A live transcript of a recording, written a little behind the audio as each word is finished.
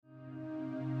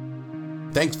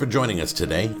Thanks for joining us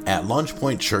today at Launch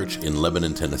Point Church in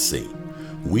Lebanon, Tennessee.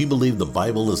 We believe the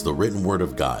Bible is the written word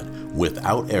of God,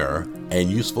 without error,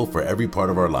 and useful for every part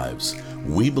of our lives.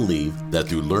 We believe that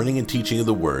through learning and teaching of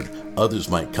the word, others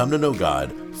might come to know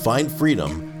God, find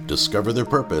freedom, discover their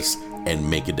purpose, and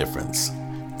make a difference.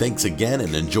 Thanks again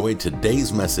and enjoy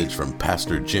today's message from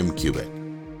Pastor Jim Cubitt.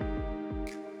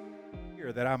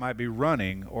 That I might be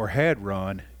running or had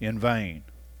run in vain.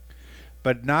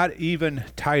 But not even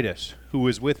Titus, who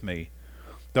was with me,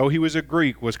 though he was a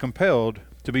Greek, was compelled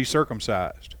to be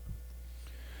circumcised.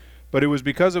 But it was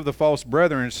because of the false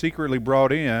brethren secretly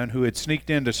brought in, who had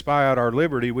sneaked in to spy out our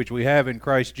liberty, which we have in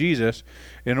Christ Jesus,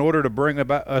 in order to bring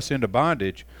us into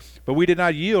bondage. But we did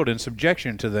not yield in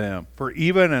subjection to them for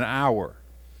even an hour.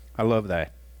 I love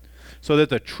that. So that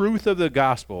the truth of the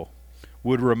gospel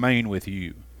would remain with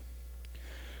you.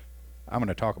 I'm going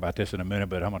to talk about this in a minute,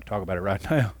 but I'm going to talk about it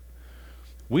right now.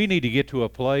 We need to get to a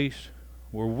place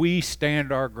where we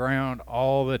stand our ground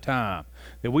all the time,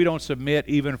 that we don't submit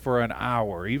even for an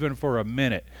hour, even for a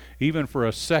minute, even for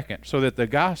a second, so that the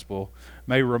gospel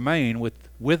may remain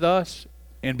with us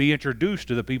and be introduced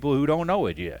to the people who don't know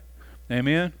it yet.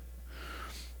 Amen?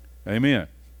 Amen.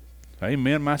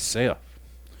 Amen myself.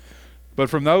 But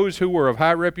from those who were of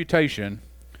high reputation,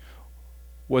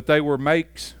 what they were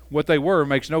makes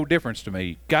no difference to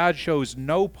me. God shows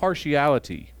no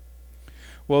partiality.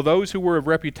 Well, those who were of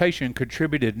reputation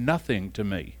contributed nothing to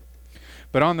me.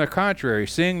 But on the contrary,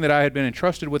 seeing that I had been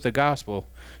entrusted with the gospel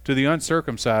to the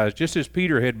uncircumcised, just as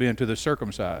Peter had been to the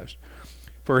circumcised.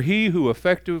 For he who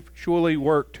effectually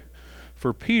worked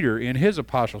for Peter in his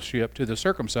apostleship to the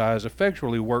circumcised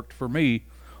effectually worked for me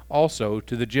also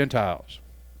to the Gentiles.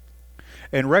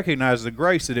 And recognized the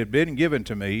grace that had been given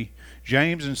to me,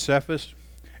 James and Cephas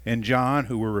and John,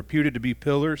 who were reputed to be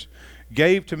pillars,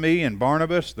 gave to me and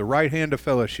Barnabas the right hand of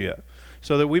fellowship,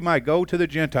 so that we might go to the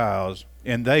Gentiles,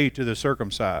 and they to the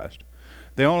circumcised.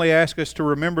 They only ask us to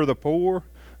remember the poor,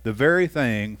 the very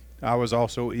thing I was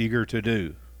also eager to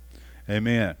do.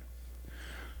 Amen.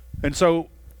 And so,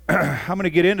 I'm going to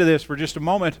get into this for just a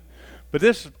moment, but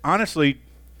this honestly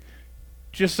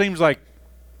just seems like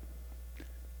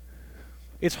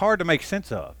it's hard to make sense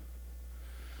of.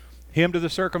 Him to the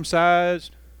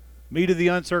circumcised, me to the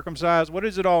uncircumcised. What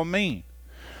does it all mean?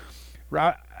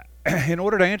 Right? In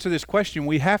order to answer this question,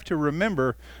 we have to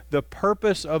remember the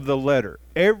purpose of the letter.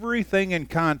 Everything in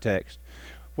context.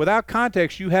 Without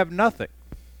context, you have nothing.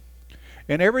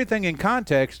 And everything in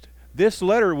context, this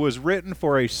letter was written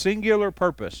for a singular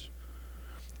purpose,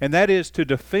 and that is to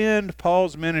defend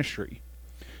Paul's ministry,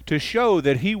 to show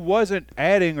that he wasn't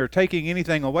adding or taking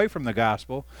anything away from the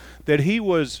gospel, that he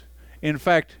was, in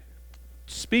fact,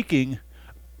 speaking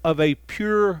of a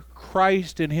pure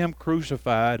Christ in him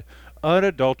crucified,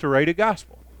 unadulterated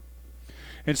gospel.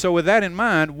 And so with that in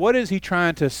mind, what is he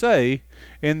trying to say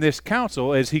in this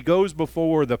council as he goes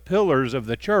before the pillars of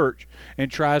the church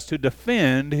and tries to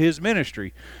defend his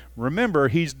ministry? Remember,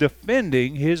 he's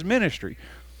defending his ministry.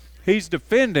 He's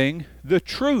defending the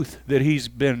truth that he's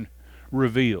been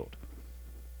revealed.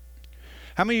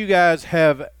 How many of you guys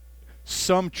have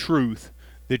some truth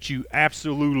that you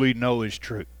absolutely know is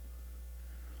true?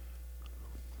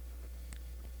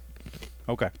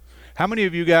 Okay. How many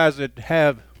of you guys that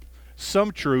have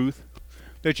some truth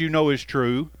that you know is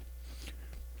true,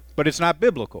 but it's not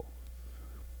biblical?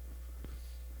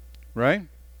 Right?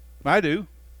 I do.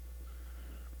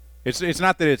 It's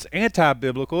not that it's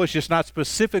anti-biblical, it's just not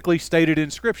specifically stated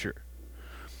in Scripture.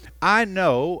 I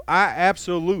know I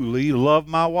absolutely love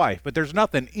my wife, but there's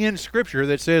nothing in Scripture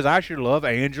that says I should love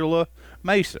Angela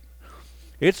Mason.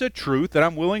 It's a truth that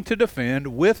I'm willing to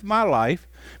defend with my life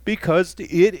because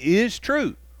it is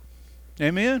true.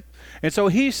 Amen? And so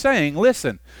he's saying,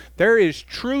 listen, there is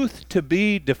truth to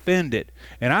be defended,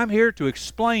 and I'm here to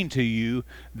explain to you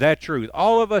that truth.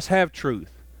 All of us have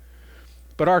truth,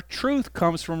 but our truth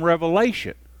comes from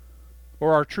revelation.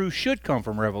 Or our truth should come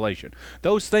from revelation.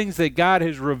 Those things that God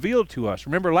has revealed to us.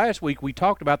 Remember last week we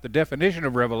talked about the definition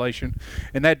of revelation,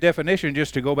 and that definition,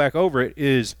 just to go back over it,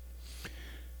 is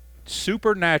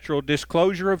supernatural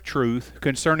disclosure of truth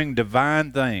concerning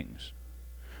divine things,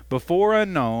 before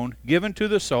unknown, given to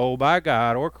the soul by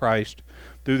God or Christ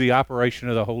through the operation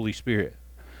of the Holy Spirit.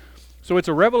 So it's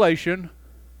a revelation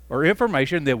or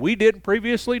information that we didn't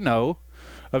previously know,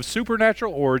 of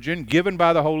supernatural origin given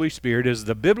by the Holy Spirit, is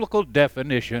the biblical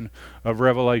definition of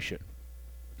revelation.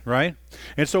 Right?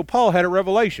 And so Paul had a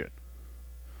revelation.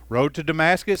 Road to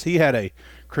Damascus, he had a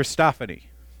Christophany.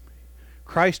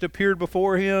 Christ appeared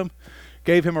before him,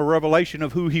 gave him a revelation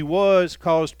of who he was,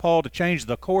 caused Paul to change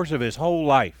the course of his whole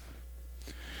life.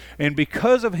 And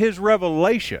because of his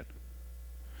revelation,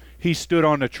 he stood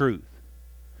on the truth.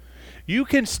 You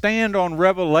can stand on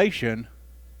revelation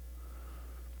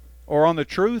or on the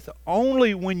truth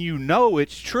only when you know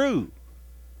it's true.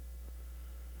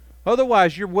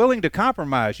 Otherwise, you're willing to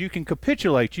compromise. You can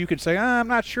capitulate. You can say, I'm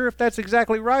not sure if that's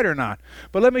exactly right or not.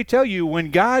 But let me tell you,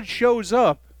 when God shows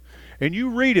up and you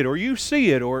read it or you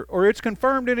see it or it's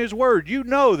confirmed in His Word, you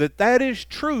know that that is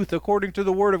truth according to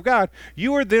the Word of God.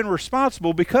 You are then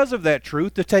responsible because of that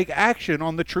truth to take action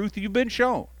on the truth you've been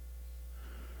shown.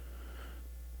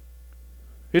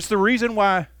 It's the reason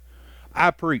why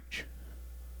I preach.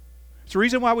 It's the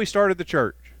reason why we started the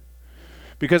church.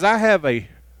 Because I have a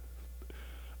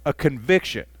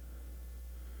conviction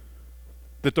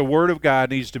that the Word of God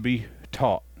needs to be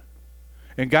taught.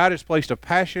 And God has placed a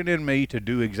passion in me to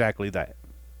do exactly that.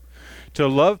 To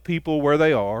love people where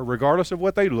they are, regardless of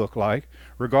what they look like,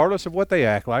 regardless of what they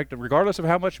act like, regardless of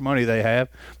how much money they have.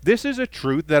 This is a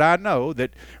truth that I know,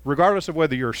 that regardless of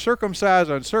whether you're circumcised,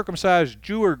 uncircumcised,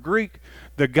 Jew or Greek,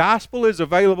 the gospel is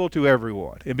available to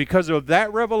everyone. And because of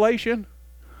that revelation,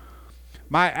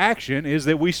 my action is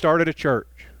that we started a church.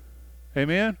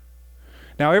 Amen?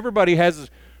 Now everybody has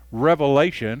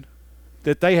revelation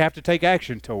that they have to take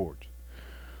action towards.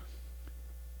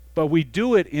 But we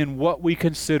do it in what we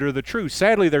consider the truth.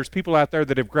 Sadly, there's people out there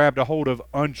that have grabbed a hold of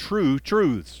untrue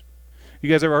truths. You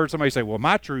guys ever heard somebody say, well,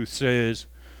 my truth says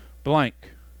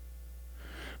blank.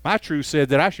 My truth said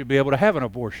that I should be able to have an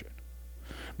abortion.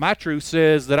 My truth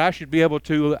says that I should be able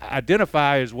to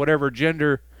identify as whatever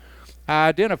gender I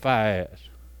identify as.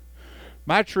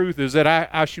 My truth is that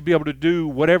I should be able to do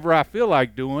whatever I feel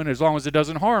like doing as long as it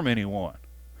doesn't harm anyone.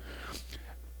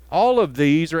 All of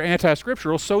these are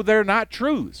anti-scriptural, so they're not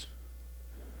truths.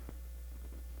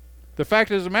 The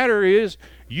fact of the matter is,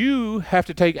 you have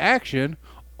to take action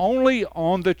only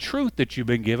on the truth that you've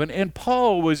been given, and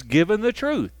Paul was given the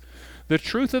truth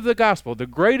of the gospel, the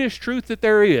greatest truth that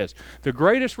there is, the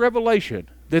greatest revelation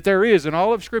that there is in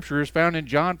all of Scripture is found in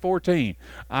John 14.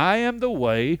 I am the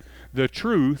way, the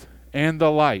truth, and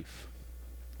the life.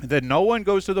 That no one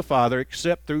goes to the Father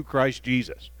except through Christ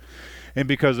Jesus. And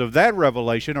because of that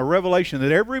revelation, a revelation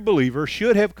that every believer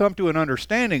should have come to an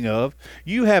understanding of,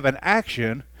 you have an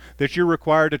action that you're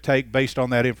required to take based on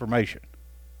that information.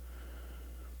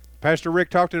 Pastor Rick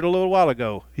talked it a little while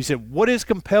ago. He said, what is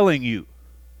compelling you?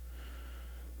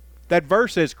 That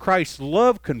verse says Christ's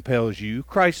love compels you.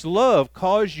 Christ's love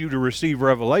caused you to receive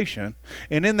revelation,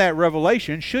 and in that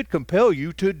revelation should compel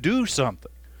you to do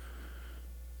something.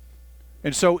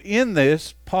 And so in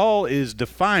this, Paul is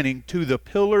defining to the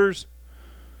pillars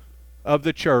of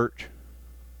the church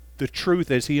the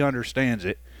truth as he understands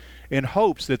it, in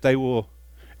hopes that they will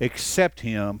accept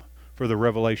him for the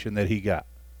revelation that he got.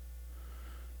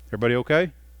 Everybody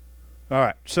okay? All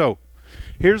right, so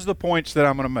here's the points that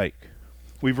I'm going to make.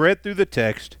 We've read through the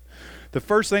text. The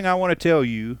first thing I want to tell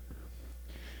you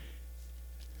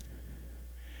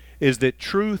is that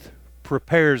truth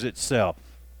prepares itself.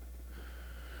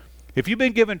 If you've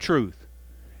been given truth,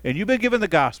 and you've been given the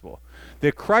gospel,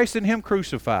 that Christ and Him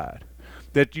crucified,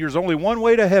 that there's only one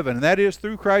way to heaven, and that is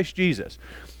through Christ Jesus.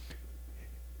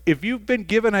 If you've been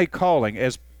given a calling,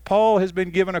 as Paul has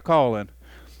been given a calling,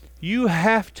 you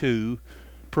have to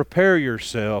prepare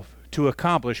yourself to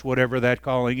accomplish whatever that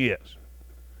calling is.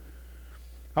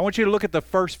 I want you to look at the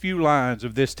first few lines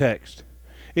of this text.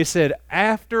 It said,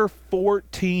 after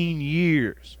 14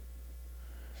 years.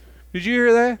 Did you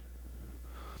hear that?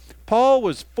 Paul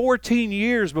was 14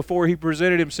 years before he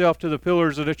presented himself to the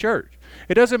pillars of the church.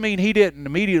 It doesn't mean he didn't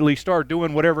immediately start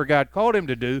doing whatever God called him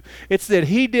to do. It's that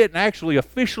he didn't actually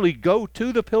officially go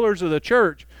to the pillars of the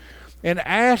church and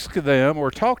ask them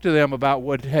or talk to them about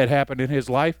what had happened in his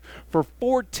life for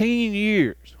 14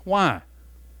 years. Why?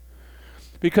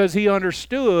 Because he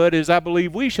understood, as I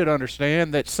believe we should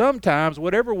understand, that sometimes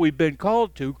whatever we've been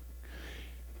called to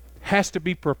has to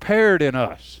be prepared in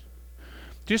us.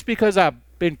 Just because I've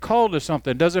been called to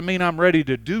something doesn't mean I'm ready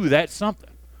to do that something.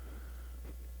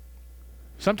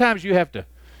 Sometimes you have to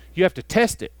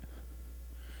test it.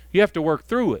 You have to work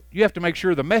through it. You have to make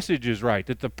sure the message is right,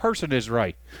 that the person is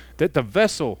right, that the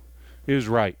vessel is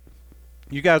right.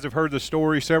 You guys have heard the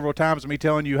story several times of me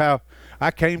telling you how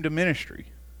I came to ministry.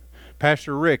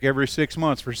 Pastor Rick, every 6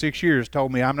 months for 6 years,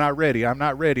 told me, I'm not ready, I'm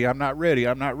not ready, I'm not ready,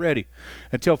 I'm not ready.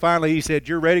 Until finally he said,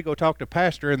 you're ready, go talk to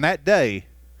Pastor. And that day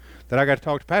that I got to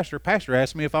talk to Pastor, Pastor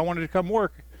asked me if I wanted to come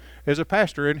work as a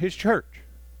pastor in his church.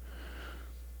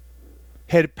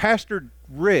 Had Pastor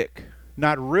Rick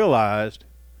not realized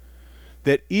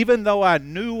that even though I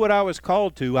knew what I was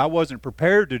called to, I wasn't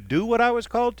prepared to do what I was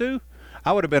called to,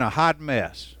 I would have been a hot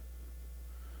mess.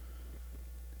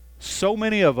 So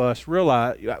many of us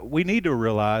realize, we need to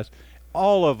realize,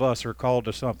 All of us are called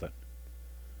to something.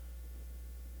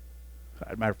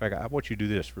 As a matter of fact, I want you to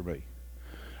do this for me.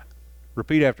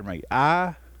 Repeat after me.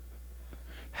 I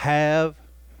have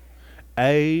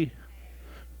a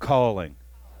calling.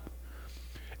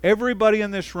 Everybody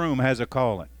in this room has a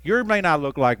calling. Yours may not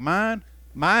look like mine.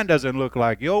 Mine doesn't look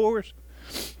like yours.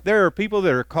 There are people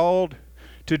that are called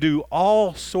to do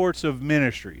all sorts of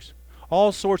ministries,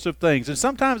 all sorts of things. And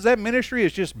sometimes that ministry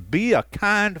is just be a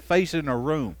kind face in a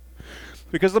room.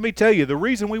 Because let me tell you, the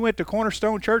reason we went to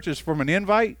Cornerstone Church is from an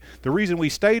invite. The reason we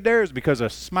stayed there is because a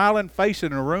smiling face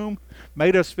in a room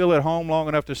made us feel at home long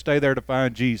enough to stay there to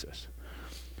find Jesus.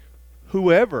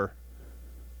 Whoever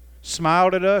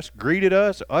smiled at us, greeted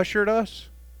us, ushered us,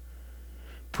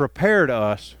 prepared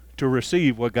us to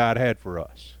receive what God had for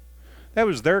us. That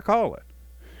was their calling.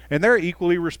 And they're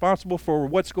equally responsible for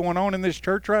what's going on in this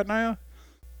church right now.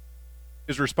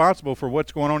 Is responsible for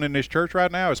what's going on in this church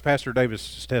right now as Pastor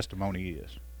Davis' testimony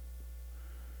is.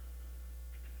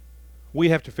 We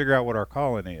have to figure out what our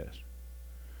calling is.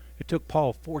 It took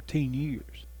Paul 14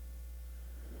 years.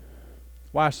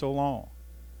 Why so long?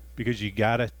 Because you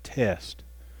got to test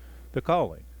the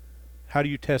calling. How do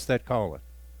you test that calling?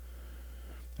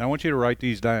 And I want you to write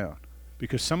these down,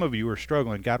 because some of you are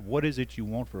struggling. God, what is it you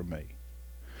want from me?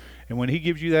 And when he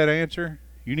gives you that answer,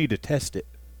 you need to test it.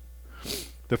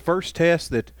 The first test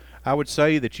that I would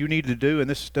say that you need to do, and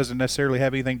this doesn't necessarily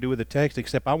have anything to do with the text,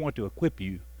 except I want to equip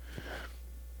you,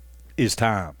 is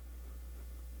time.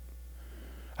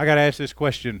 I got asked this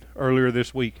question earlier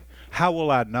this week. How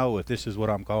will I know if this is what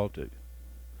I'm called to?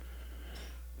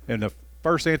 And the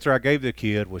first answer I gave the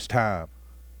kid was time.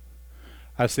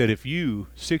 I said, if you,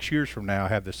 6 years from now,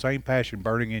 have the same passion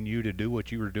burning in you to do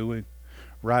what you are doing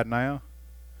right now,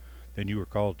 then you are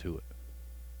called to it.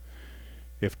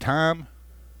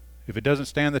 If it doesn't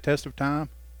stand the test of time,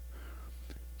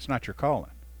 it's not your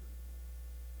calling.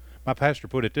 My pastor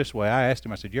put it this way. I asked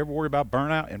him, I said, you ever worry about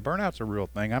burnout? And burnout's a real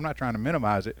thing. I'm not trying to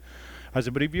minimize it. I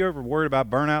said, but have you ever worried about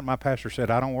burnout? My pastor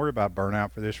said, I don't worry about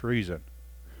burnout for this reason.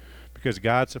 Because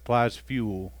God supplies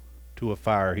fuel to a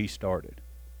fire he started.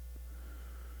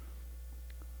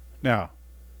 Now,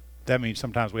 that means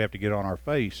sometimes we have to get on our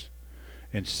face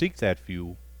and seek that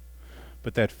fuel.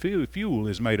 But that fuel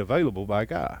is made available by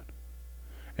God.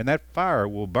 And that fire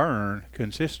will burn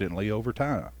consistently over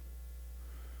time.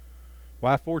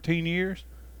 Why 14 years?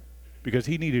 Because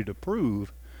he needed to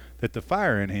prove that the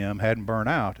fire in him hadn't burned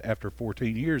out after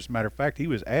 14 years. As a matter of fact, he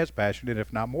was as passionate,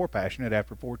 if not more passionate,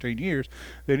 after 14 years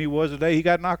than he was the day he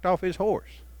got knocked off his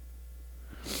horse.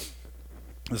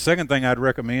 The second thing I'd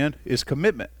recommend is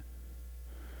commitment.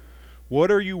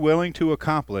 What are you willing to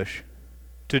accomplish,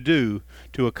 to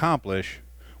accomplish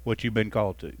what you've been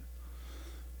called to?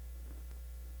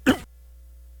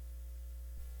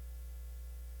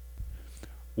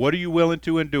 What are you willing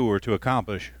to endure to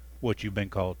accomplish what you've been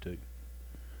called to?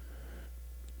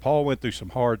 Paul went through some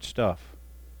hard stuff.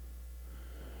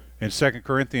 In 2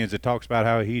 Corinthians, it talks about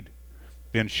how he'd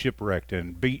been shipwrecked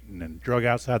and beaten and drug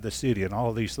outside the city and all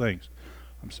of these things.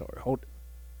 I'm sorry, hold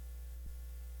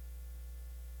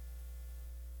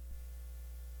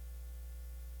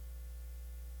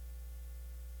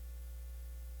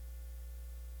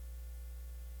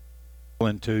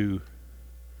into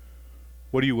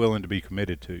what are you willing to be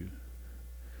committed to?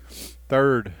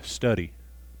 Third, study.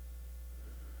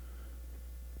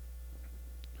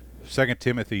 2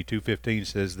 Timothy 2:15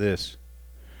 says this.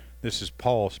 This is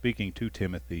Paul speaking to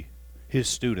Timothy, his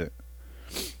student.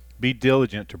 Be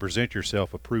diligent to present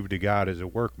yourself approved to God as a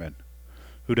workman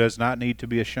who does not need to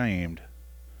be ashamed,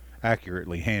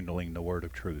 accurately handling the word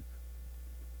of truth.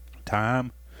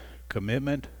 Time,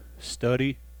 commitment,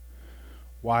 study,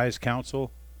 wise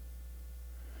counsel,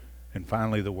 and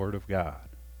finally the word of God.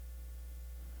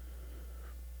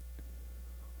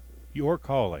 Your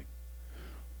calling,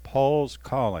 Paul's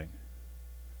calling,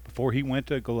 before he went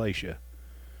to Galatia,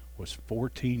 was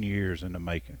 14 years in the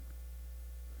making.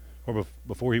 Or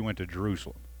before he went to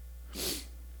Jerusalem,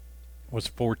 was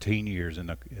 14 years in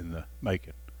the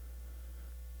making.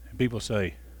 And people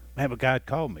say, man, but God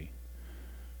called me.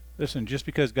 Listen, just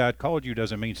because God called you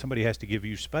doesn't mean somebody has to give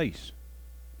you space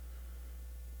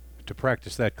to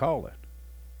practice that calling.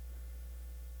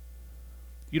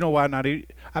 You know why not?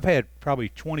 I've had probably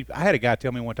 20. I had a guy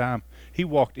tell me one time, he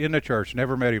walked in the church,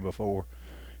 never met him before,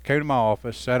 came to my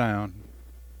office, sat down,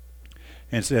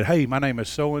 and said, hey, my name is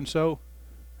so-and-so,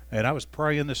 and I was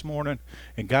praying this morning,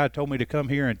 and God told me to come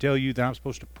here and tell you that I'm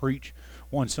supposed to preach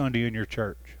one Sunday in your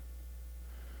church.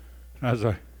 And I was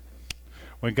like,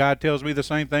 when God tells me the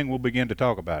same thing, we'll begin to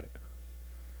talk about it.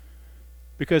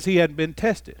 Because he hadn't been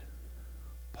tested.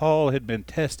 Paul had been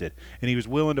tested and he was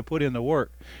willing to put in the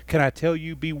work. Can I tell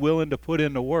you, be willing to put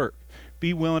in the work.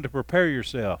 Be willing to prepare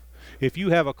yourself. If you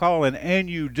have a calling, and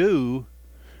you do,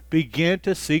 begin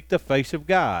to seek the face of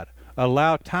God.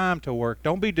 Allow time to work.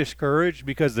 Don't be discouraged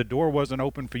because the door wasn't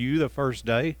open for you the first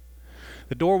day.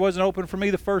 The door wasn't open for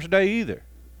me the first day either.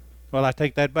 Well, I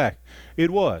take that back. It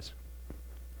was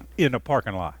in the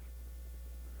parking lot.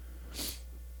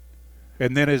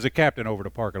 And then as a captain over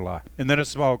the parking lot. And then a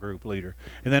small group leader.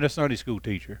 And then a Sunday school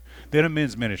teacher. Then a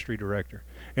men's ministry director.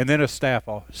 And then a staff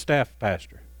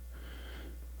pastor.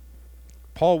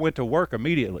 Paul went to work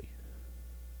immediately.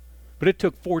 But it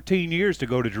took 14 years to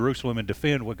go to Jerusalem and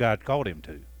defend what God called him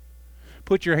to.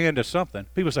 Put your hand to something.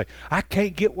 People say, I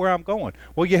can't get where I'm going.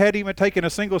 Well, you hadn't even taken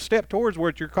a single step towards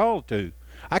what you're called to.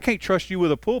 I can't trust you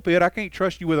with a pulpit. I can't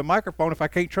trust you with a microphone if I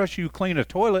can't trust you to clean a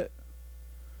toilet.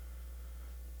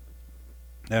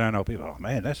 And I know people, oh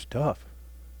man, that's tough.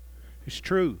 It's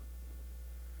true.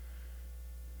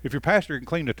 If your pastor can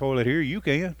clean the toilet here, you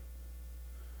can.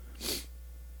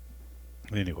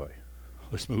 Anyway,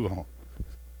 let's move on.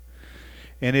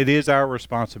 And it is our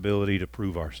responsibility to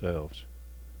prove ourselves.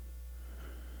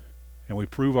 And we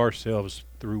prove ourselves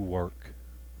through work.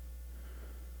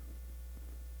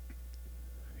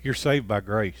 You're saved by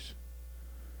grace.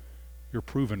 You're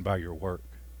proven by your work.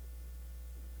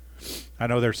 I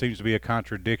know there seems to be a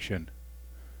contradiction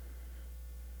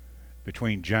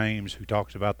between James, who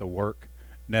talks about the work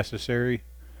necessary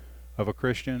of a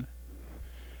Christian,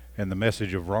 and the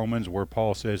message of Romans, where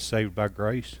Paul says saved by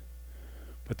grace.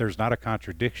 But there's not a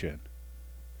contradiction.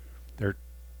 They're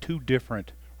two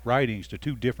different writings to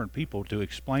two different people to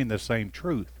explain the same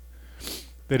truth.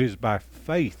 That is by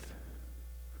faith.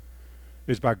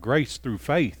 It's by grace through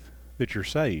faith that you're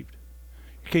saved.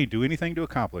 You can't do anything to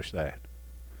accomplish that.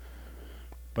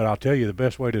 But I'll tell you, the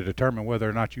best way to determine whether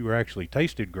or not you actually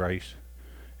tasted grace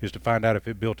is to find out if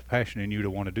it built a passion in you to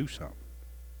want to do something.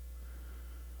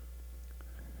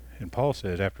 And Paul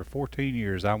says, after 14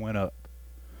 years, I went up.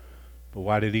 But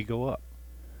why did he go up?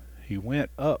 He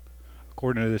went up,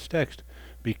 according to this text,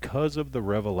 because of the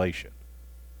revelation.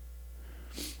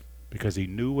 Because he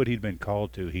knew what he'd been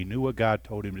called to. He knew what God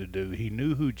told him to do. He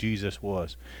knew who Jesus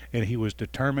was. And he was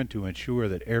determined to ensure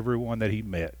that everyone that he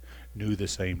met knew the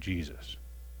same Jesus.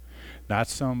 Not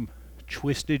some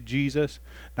twisted Jesus,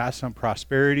 not some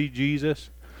prosperity Jesus,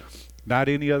 not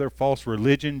any other false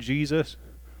religion Jesus,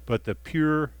 but the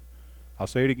pure, I'll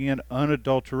say it again,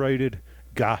 unadulterated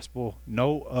gospel,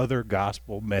 no other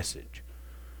gospel message.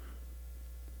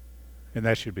 And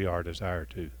that should be our desire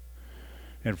too.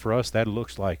 And for us, that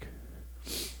looks like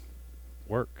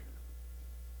work.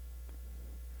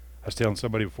 I was telling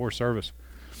somebody before service,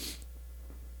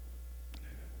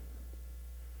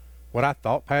 what I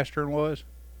thought pastoring was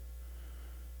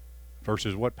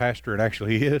versus what pastoring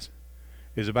actually is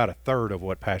about a third of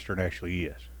what pastoring actually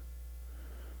is.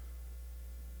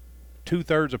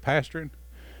 2/3 of pastoring,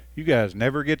 you guys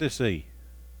never get to see.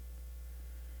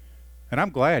 And I'm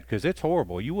glad, because it's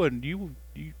horrible. You wouldn't want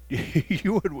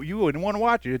to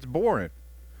watch it. It's boring.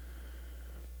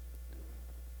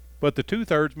 But the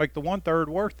 2/3 make the 1/3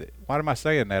 worth it. Why am I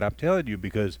saying that? I'm telling you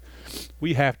because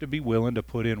we have to be willing to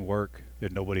put in work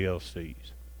that nobody else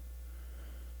sees.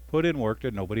 Put in work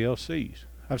that nobody else sees.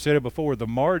 I've said it before, the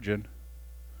margin,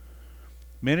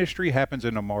 ministry happens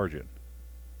in the margin.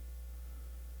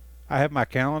 I have my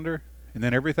calendar, and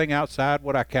then everything outside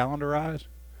what I calendarize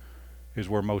is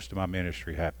where most of my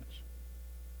ministry happens.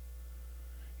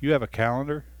 You have a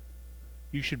calendar,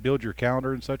 you should build your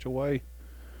calendar in such a way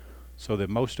so that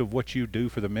most of what you do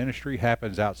for the ministry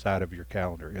happens outside of your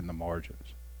calendar in the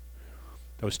margins.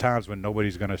 Those times when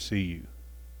nobody's going to see you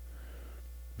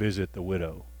visit the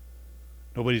widow.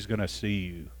 Nobody's going to see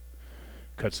you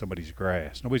cut somebody's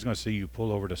grass. Nobody's going to see you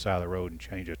pull over to the side of the road and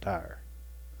change a tire.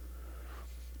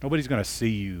 Nobody's going to see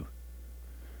you.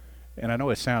 And I know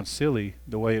it sounds silly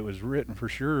the way it was written for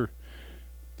sure.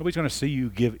 Nobody's going to see you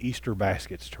give Easter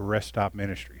baskets to Rest Stop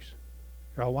Ministries.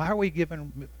 Why are we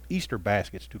giving Easter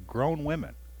baskets to grown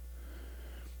women?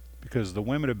 Because the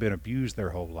women have been abused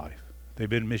their whole life. They've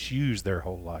been misused their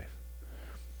whole life.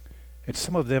 And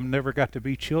some of them never got to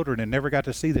be children and never got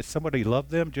to see that somebody loved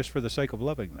them just for the sake of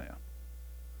loving them.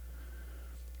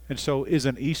 And so is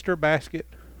an Easter basket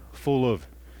full of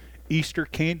Easter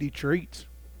candy treats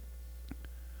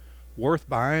worth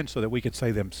buying so that we can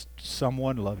say them,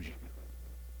 someone loves you.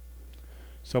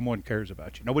 Someone cares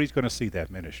about you. Nobody's going to see that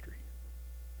ministry.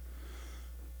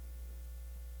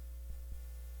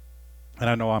 And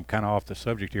I know I'm kind of off the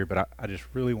subject here, but I just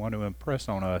really want to impress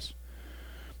on us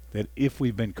that if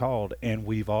we've been called, and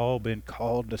we've all been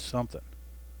called to something,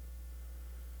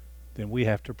 then we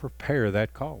have to prepare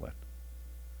that calling.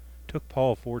 Took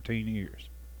Paul 14 years.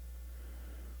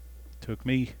 Took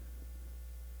me,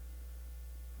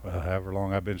 well, however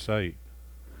long I've been saved,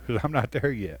 because I'm not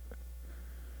there yet.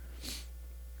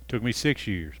 Took me 6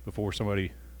 years before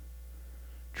somebody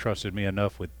trusted me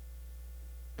enough with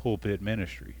pulpit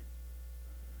ministry.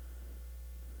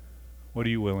 What are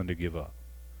you willing to give up?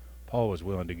 Paul was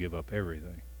willing to give up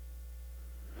everything.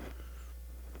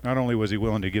 Not only was he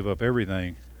willing to give up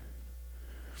everything,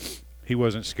 he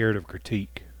wasn't scared of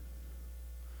critique.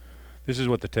 This is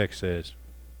what the text says.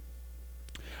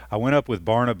 I went up with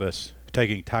Barnabas,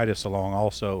 taking Titus along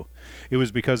also. It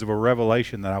was because of a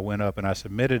revelation that I went up, and I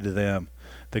submitted to them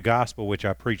the gospel which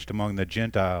I preached among the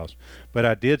Gentiles. But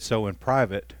I did so in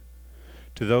private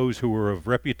to those who were of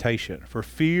reputation, for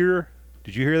fear,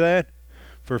 did you hear that?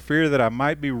 For fear that I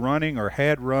might be running or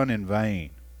had run in vain.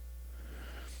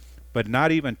 But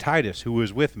not even Titus, who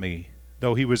was with me,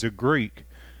 though he was a Greek,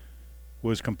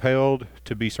 was compelled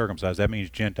to be circumcised. That means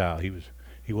Gentile.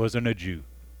 He wasn't a Jew.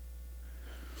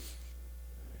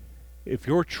 If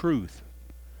your truth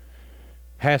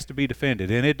has to be defended,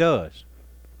 and it does,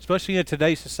 especially in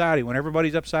today's society when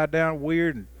everybody's upside down,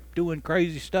 weird, and doing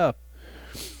crazy stuff,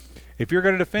 if you're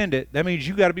going to defend it, that means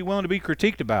you got to be willing to be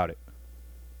critiqued about it.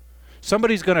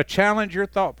 Somebody's going to challenge your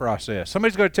thought process.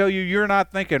 Somebody's going to tell you you're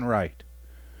not thinking right.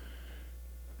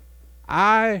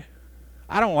 I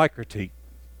don't like critique.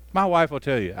 My wife will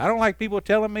tell you, I don't like people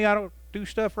telling me I don't do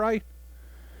stuff right.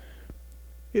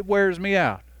 It wears me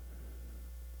out.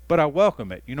 But I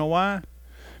welcome it. You know why?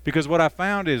 Because what I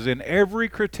found is in every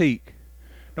critique,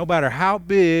 no matter how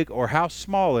big or how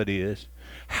small it is,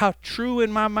 how true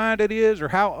in my mind it is or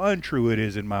how untrue it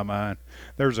is in my mind,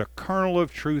 there's a kernel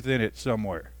of truth in it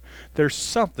somewhere. There's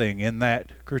something in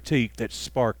that critique that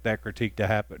sparked that critique to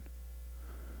happen.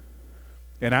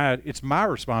 And it's my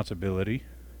responsibility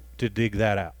to dig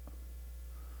that out.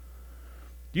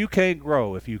 You can't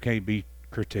grow if you can't be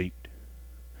critiqued.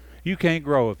 You can't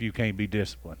grow if you can't be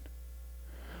disciplined.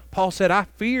 Paul said, I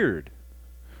feared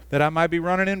that I might be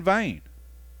running in vain.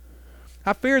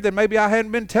 I feared that maybe I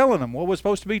hadn't been telling them what was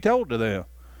supposed to be told to them.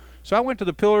 So I went to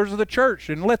the pillars of the church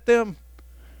and let them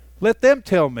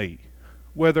tell me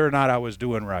whether or not I was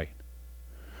doing right.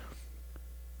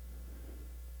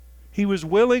 He was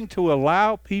willing to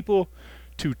allow people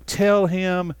to tell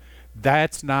him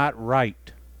that's not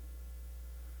right.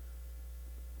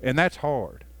 And that's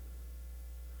hard.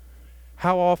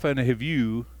 How often have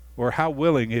you, or how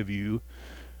willing have you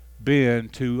been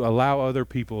to allow other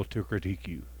people to critique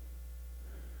you?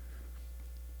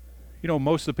 You know,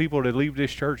 most of the people that leave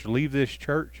this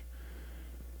church.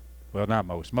 Well, not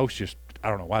most. Most just, I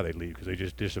don't know why they leave, because they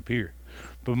just disappear.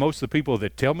 But most of the people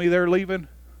that tell me they're leaving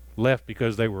left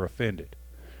because they were offended.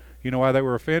 You know why they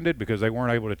were offended? Because they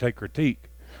weren't able to take critique,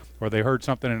 or they heard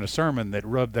something in a sermon that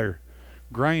rubbed their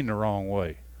grain the wrong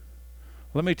way.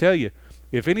 Let me tell you,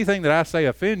 if anything that I say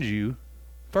offends you,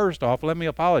 first off, let me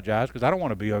apologize, because I don't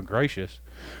want to be ungracious.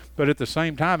 But at the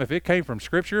same time, if it came from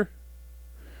Scripture,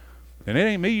 then it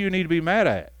ain't me you need to be mad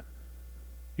at.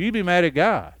 You need to be mad at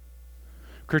God.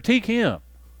 Critique Him.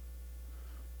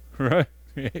 Right?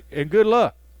 And good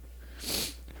luck.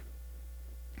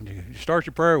 You start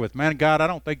your prayer with, man, God, I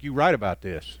don't think you're right about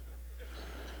this.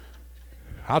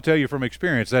 I'll tell you from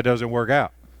experience that doesn't work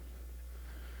out.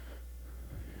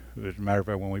 As a matter of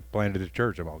fact, when we planted the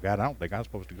church, I'm like, God, I don't think I'm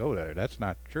supposed to go there. That's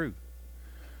not true.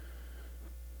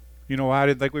 You know why I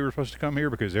didn't think we were supposed to come here?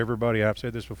 Because everybody, I've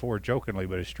said this before jokingly,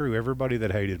 but it's true, everybody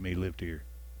that hated me lived here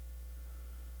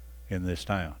in this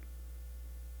town.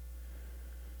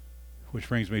 Which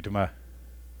brings me to my,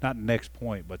 not next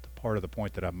point, but the part of the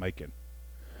point that I'm making.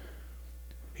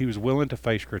 He was willing to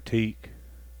face critique,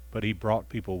 but he brought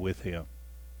people with him.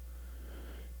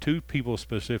 Two people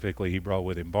specifically he brought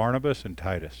with him, Barnabas and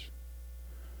Titus.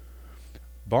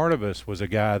 Barnabas was a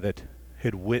guy that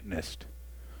had witnessed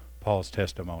Paul's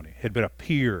testimony, had been a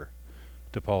peer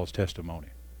to Paul's testimony.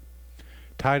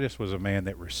 Titus was a man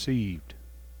that received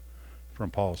from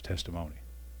Paul's testimony.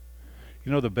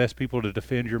 You know, the best people to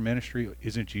defend your ministry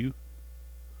isn't you.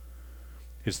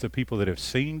 It's the people that have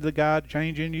seen the God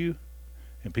change in you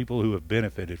and people who have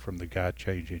benefited from the God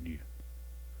change in you.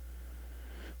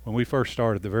 When we first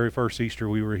started, the very first Easter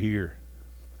we were here,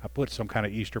 I put some kind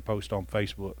of Easter post on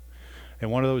Facebook, and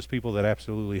one of those people that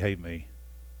absolutely hate me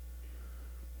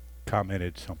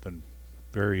commented something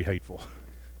very hateful.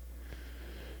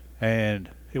 And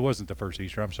it wasn't the first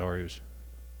Easter, I'm sorry, it was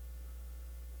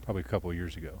probably a couple of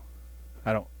years ago.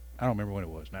 I don't remember when it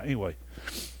was. Now, anyway,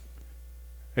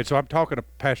 And so I'm talking to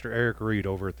Pastor Eric Reed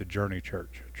over at the Journey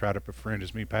Church. I try to befriend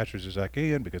as many pastors as I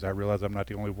can because I realize I'm not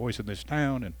the only voice in this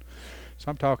town. And so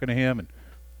I'm talking to him, and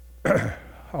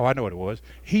oh, I know what it was.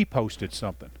 He posted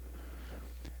something,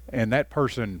 and that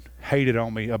person hated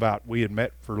on me about we had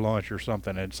met for lunch or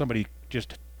something, and somebody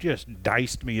just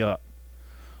diced me up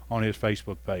on his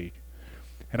Facebook page.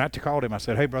 And I called him. I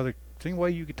said, "Hey, brother, is there any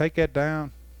way you could take that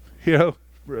down? You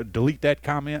know, delete that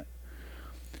comment?"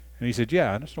 And he said,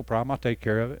 "Yeah, that's no problem. I'll take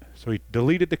care of it." So he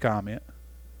deleted the comment.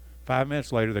 5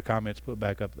 minutes later, the comment's put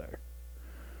back up there.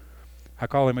 I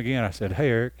called him again. I said, "Hey,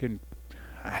 Eric,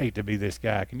 I hate to be this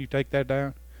guy. Can you take that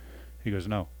down?" He goes,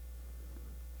 "No."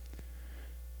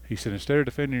 He said, "Instead of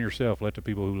defending yourself, let the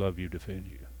people who love you defend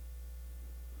you."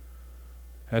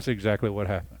 That's exactly what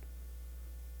happened.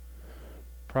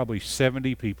 Probably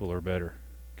 70 people or better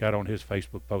got on his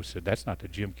Facebook post and said, "That's not the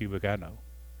Jim Cubic I know.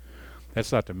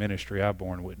 That's not the ministry I've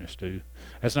borne witness to.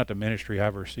 That's not the ministry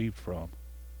I've received from."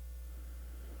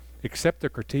 Accept the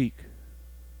critique.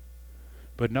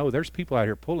 But no, there's people out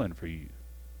here pulling for you.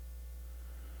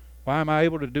 Why am I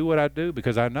able to do what I do?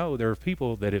 Because I know there are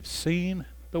people that have seen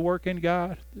the work of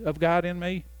God in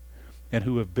me, and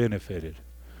who have benefited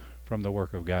from the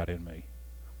work of God in me.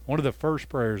 One of the first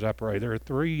prayers I pray, there are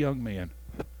 3 young men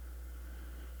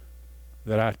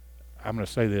that I'm going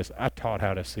to say this, I taught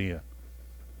how to sin,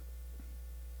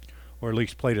 or at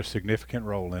least played a significant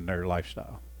role in their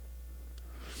lifestyle.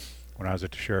 When I was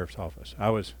at the sheriff's office, I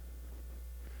was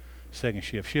second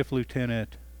shift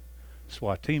lieutenant,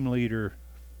 SWAT team leader,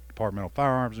 departmental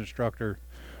firearms instructor.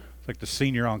 It's like the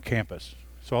senior on campus.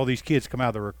 So all these kids come out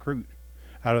of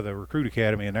the recruit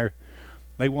academy, and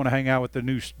they want to hang out with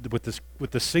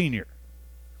the senior.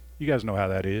 You guys know how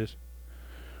that is.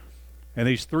 And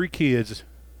these 3 kids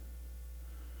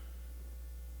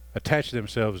attached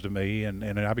themselves to me, and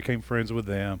I became friends with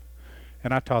them,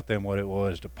 and I taught them what it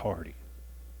was to party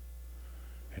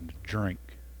and to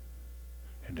drink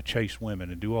and to chase women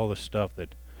and do all this stuff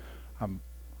that I'm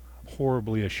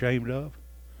horribly ashamed of,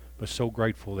 but so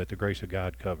grateful that the grace of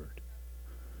God covered.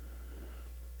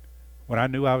 When I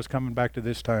knew I was coming back to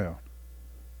this town,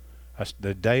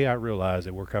 the day I realized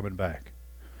that we're coming back,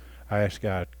 I asked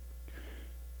God,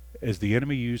 as the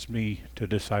enemy used me to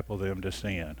disciple them to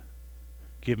sin,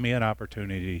 give me an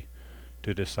opportunity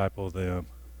to disciple them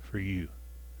for you.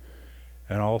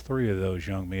 And all 3 of those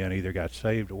young men either got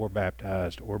saved or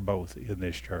baptized or both in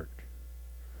this church.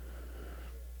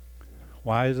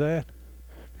 Why is that?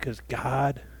 Because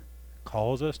God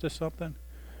calls us to something,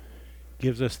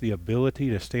 gives us the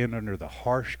ability to stand under the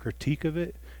harsh critique of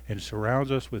it, and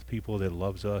surrounds us with people that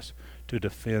loves us to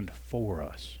defend for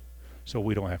us, so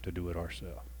we don't have to do it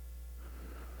ourselves.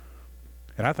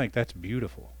 And I think that's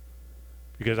beautiful.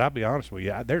 Because I'll be honest with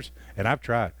you, I've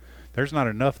tried, there's not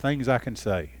enough things I can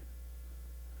say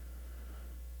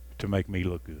to make me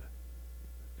look good.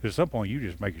 Because at some point you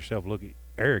just make yourself look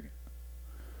arrogant.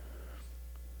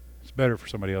 It's better for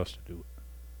somebody else to do it.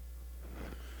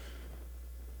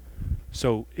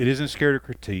 So it isn't scared of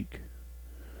critique.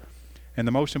 And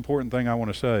the most important thing I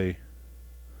want to say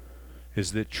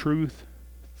is that truth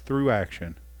through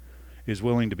action is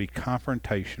willing to be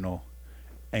confrontational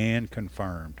and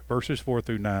confirmed. Verses 4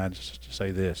 through 9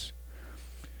 say this: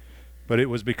 "But it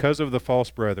was because of the false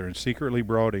brethren secretly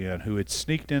brought in, who had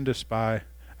sneaked in to spy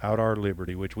out our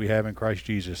liberty, which we have in Christ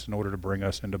Jesus, in order to bring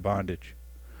us into bondage,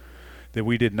 that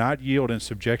we did not yield in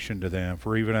subjection to them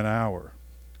for even an hour,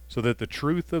 so that the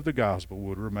truth of the gospel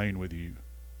would remain with you."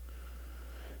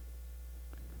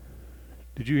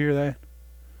 Did you hear that?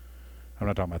 I'm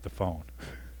not talking about the phone.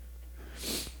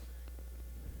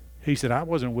 He said, I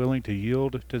wasn't willing to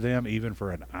yield to them even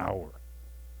for an hour.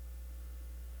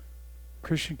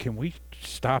 Christian, can we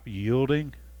stop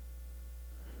yielding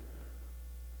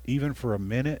even for a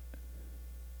minute?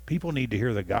 People need to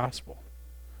hear the gospel.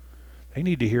 They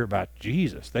need to hear about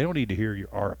Jesus. They don't need to hear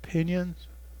our opinions.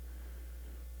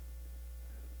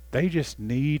 They just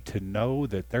need to know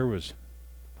that there was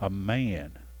a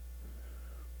man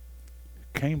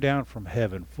came down from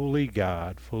heaven, fully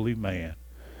God, fully man,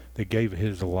 that gave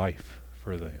his life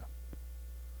for them,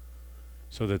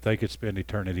 so that they could spend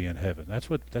eternity in heaven. That's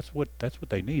what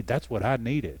they need. That's what I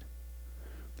needed.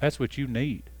 That's what you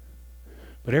need.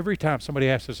 But every time somebody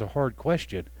asks us a hard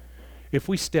question, if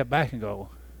we step back and go,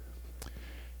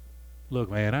 "Look,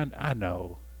 man, I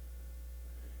know.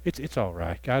 It's all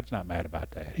right. God's not mad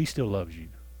about that. He still loves you."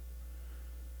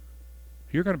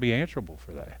 You're going to be answerable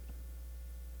for that.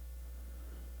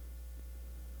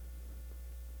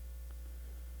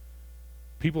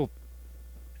 People,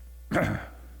 see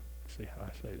how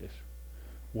I say this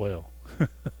well.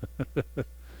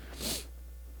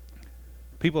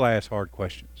 People ask hard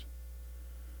questions.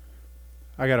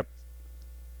 I got a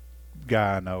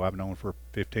guy I know, I've known for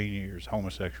 15 years,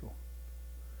 homosexual.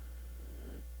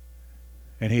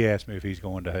 And he asked me if he's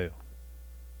going to hell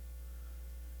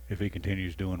if he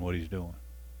continues doing what he's doing.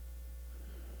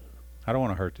 I don't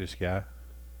want to hurt this guy.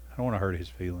 I don't want to hurt his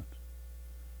feelings.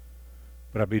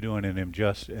 But I'd be doing an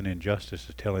injustice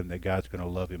to tell him that God's going to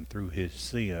love him through his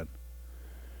sin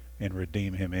and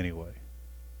redeem him anyway.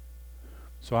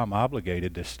 So I'm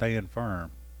obligated to stand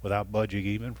firm without budging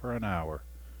even for an hour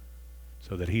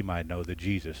so that he might know the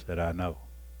Jesus that I know.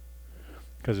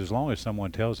 Because as long as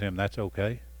someone tells him that's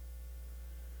okay,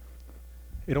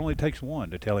 it only takes one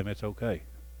to tell him it's okay.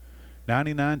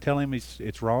 99 tell him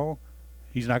it's wrong,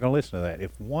 he's not going to listen to that.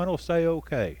 If one will say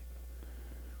okay,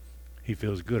 he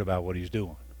feels good about what he's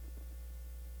doing.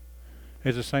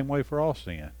 It's the same way for all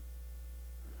sin.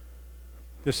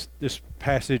 This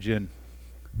passage in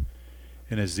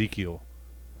Ezekiel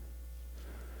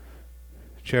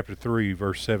chapter 3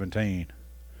 verse 17.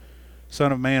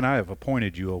 Son of man, I have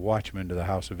appointed you a watchman to the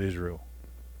house of Israel.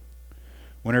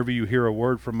 Whenever you hear a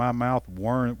word from my mouth,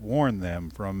 warn them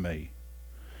from me.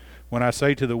 When I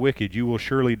say to the wicked, you will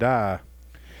surely die,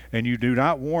 and you do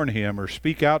not warn him or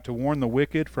speak out to warn the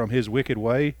wicked from his wicked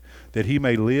way, that he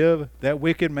may live, that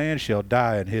wicked man shall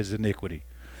die in his iniquity.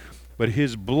 But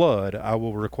his blood I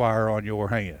will require on your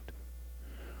hand.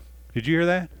 Did you hear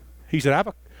that? He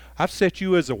said, I've set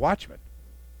you as a watchman.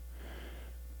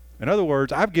 In other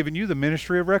words, I've given you the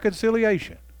ministry of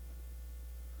reconciliation.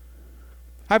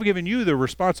 I've given you the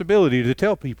responsibility to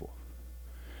tell people.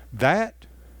 That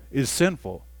is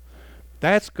sinful.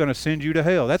 That's going to send you to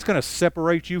hell. That's going to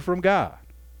separate you from God.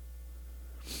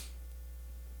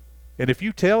 And if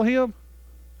you tell him,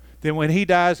 then when he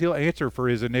dies, he'll answer for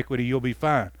his iniquity. You'll be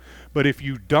fine. But if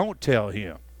you don't tell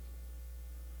him,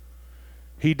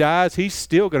 he dies, he's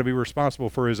still going to be responsible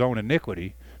for his own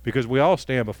iniquity, because we all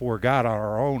stand before God on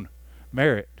our own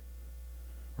merit,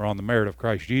 or on the merit of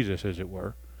Christ Jesus, as it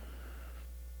were.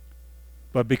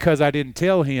 But because I didn't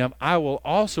tell him, I will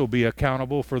also be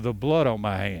accountable for the blood on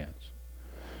my hands,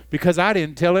 because I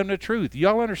didn't tell him the truth.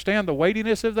 Y'all understand the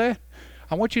weightiness of that?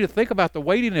 I want you to think about the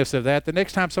weightiness of that the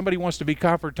next time somebody wants to be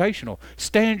confrontational.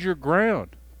 Stand your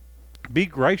ground. Be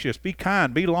gracious, be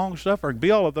kind, be long-suffering,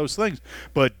 be all of those things.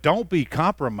 But don't be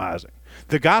compromising.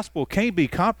 The gospel can't be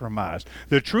compromised.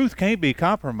 The truth can't be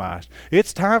compromised.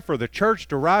 It's time for the church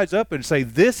to rise up and say,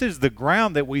 this is the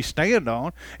ground that we stand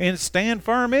on, and stand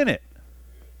firm in it.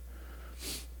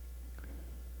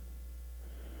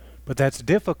 But that's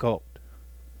difficult.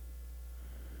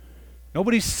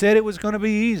 Nobody said it was going to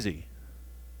be easy.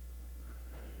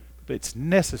 But it's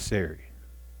necessary.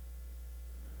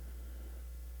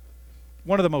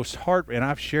 One of the most and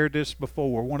I've shared this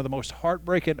before, one of the most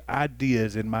heartbreaking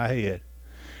ideas in my head,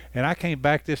 and I can't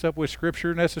back this up with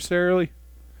Scripture necessarily,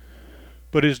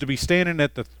 but is to be standing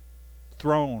at the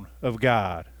throne of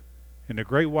God, in the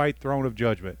great white throne of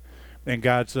judgment, and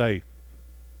God say,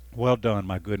 well done,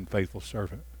 my good and faithful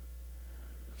servant.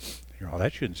 Oh,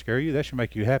 that shouldn't scare you. That should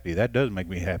make you happy. That does make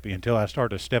me happy until I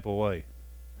start to step away.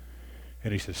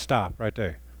 And he says, stop right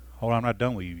there. Hold on, I'm not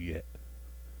done with you yet.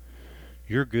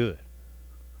 You're good.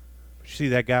 But you see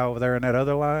that guy over there in that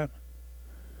other line?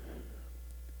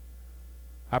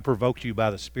 I provoked you by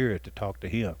the Spirit to talk to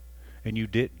him, and you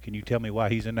didn't. Can you tell me why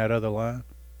he's in that other line?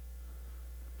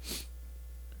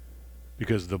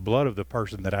 Because the blood of the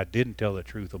person that I didn't tell the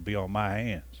truth will be on my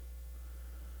hands.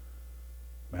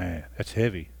 Man, that's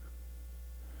heavy.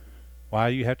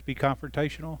 Why do you have to be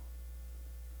confrontational?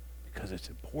 Because it's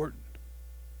important.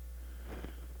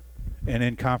 And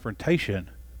in confrontation,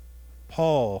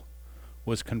 Paul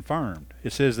was confirmed.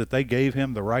 It says that they gave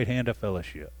him the right hand of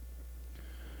fellowship,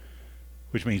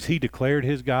 which means he declared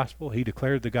his gospel. He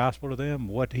declared the gospel to them,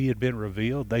 what he had been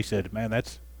revealed. They said, man,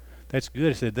 that's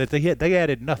good. It said that they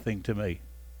added nothing to me.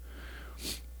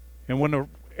 And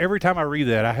every time I read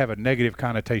that, I have a negative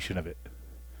connotation of it,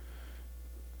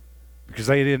 because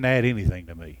they didn't add anything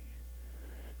to me.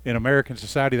 In American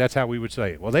society, that's how we would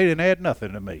say it. Well, they didn't add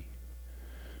nothing to me.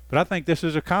 But I think this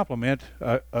is a compliment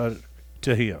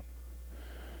to him,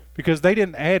 because they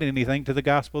didn't add anything to the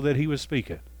gospel that he was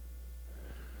speaking.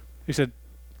 He said,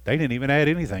 they didn't even add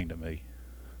anything to me.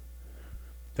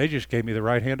 They just gave me the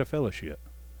right hand of fellowship.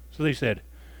 So they said,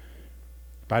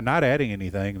 by not adding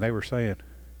anything, they were saying,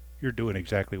 you're doing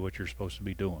exactly what you're supposed to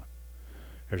be doing.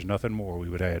 There's nothing more we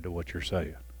would add to what you're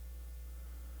saying.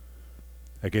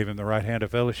 They gave him the right hand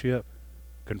of fellowship,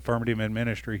 confirmed him in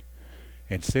ministry,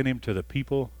 and sent him to the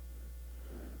people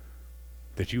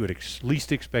that you would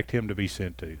least expect him to be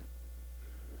sent to.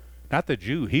 Not the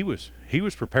Jew. He was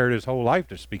prepared his whole life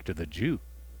to speak to the Jew.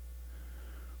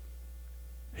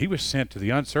 He was sent to the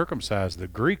uncircumcised, the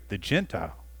Greek, the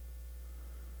Gentile.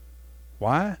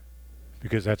 Why?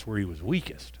 Because that's where he was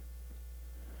weakest.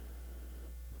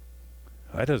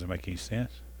 That doesn't make any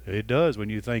sense. It does when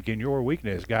you think in your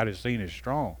weakness, God is seen as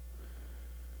strong.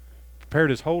 Prepared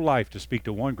his whole life to speak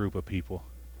to one group of people,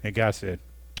 and God said,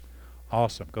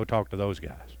 awesome, go talk to those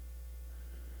guys.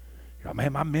 You're like,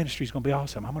 man, my ministry's going to be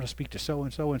awesome. I'm going to speak to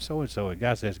so-and-so and so-and-so. And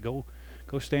God says, go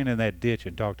stand in that ditch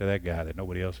and talk to that guy that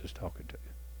nobody else is talking to.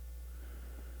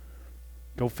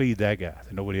 Go feed that guy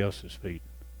that nobody else is feeding.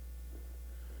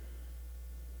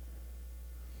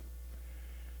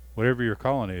 Whatever your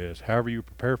calling is, however you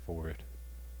prepare for it,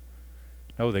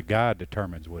 know that God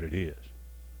determines what it is.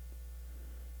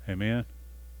 Amen?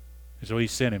 And so he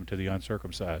sent him to the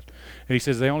uncircumcised. And he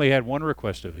says they only had one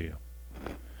request of him.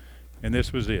 And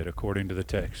this was it, according to the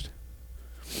text.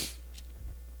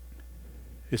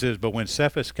 It says, but when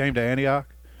Cephas came to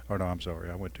Antioch, or no, I'm sorry,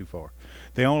 I went too far.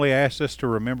 They only asked us to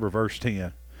remember verse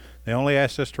 10. They only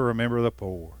asked us to remember the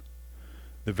poor.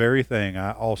 The very thing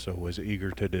I also was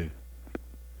eager to do.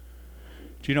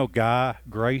 Do you know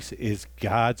grace is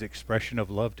God's expression of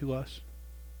love to us?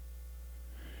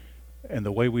 And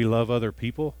the way we love other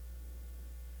people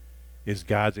is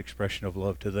God's expression of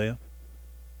love to them.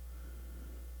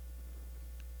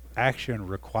 Action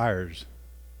requires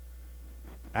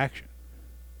action.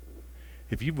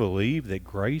 If you believe that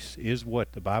grace is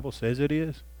what the Bible says it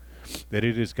is, that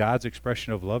it is God's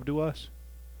expression of love to us,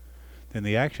 then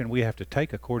the action we have to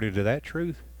take according to that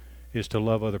truth is to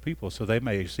love other people so they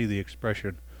may see the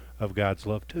expression of God's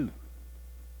love too.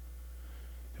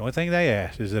 The only thing they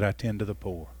ask is that I tend to the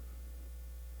poor,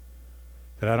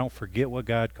 that I don't forget what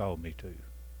God called me to.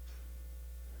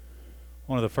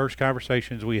 One of the first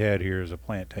conversations we had here as a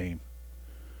plant team,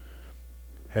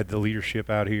 had the leadership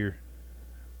out here,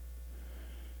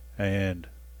 and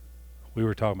we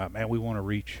were talking about, man, we want to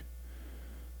reach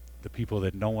the people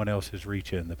that no one else is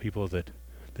reaching, the people that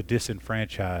the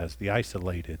disenfranchised, the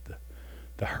isolated,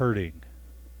 the hurting,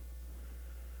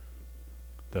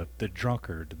 the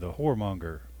drunkard, the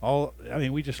whoremonger.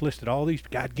 We just listed all these.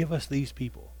 God, give us these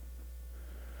people.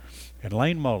 And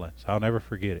Lane Mullins, I'll never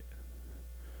forget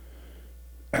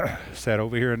it, sat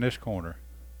over here in this corner,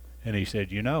 and he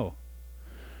said, you know,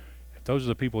 if those are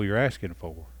the people you're asking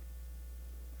for,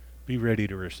 be ready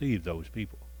to receive those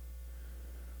people.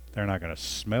 They're not going to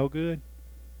smell good.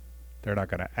 They're not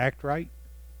going to act right.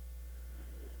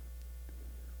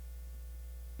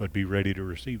 But be ready to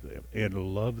receive them and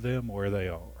love them where they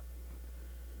are.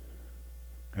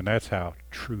 And that's how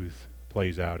truth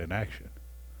plays out in action.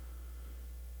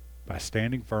 By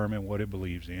standing firm in what it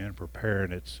believes in,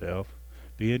 preparing itself,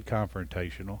 being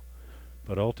confrontational,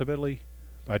 but ultimately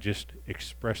by just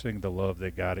expressing the love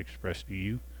that God expressed to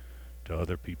you to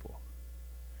other people.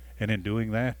 And in doing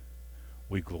that,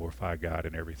 we glorify God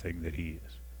in everything that He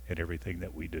is and everything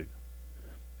that we do.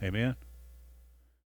 Amen?